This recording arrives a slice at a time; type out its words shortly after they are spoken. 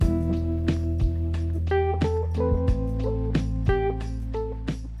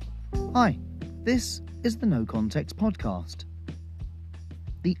Hi, this is the No Context Podcast.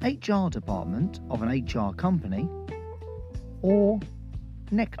 The HR department of an HR company, or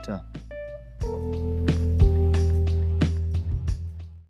Nectar.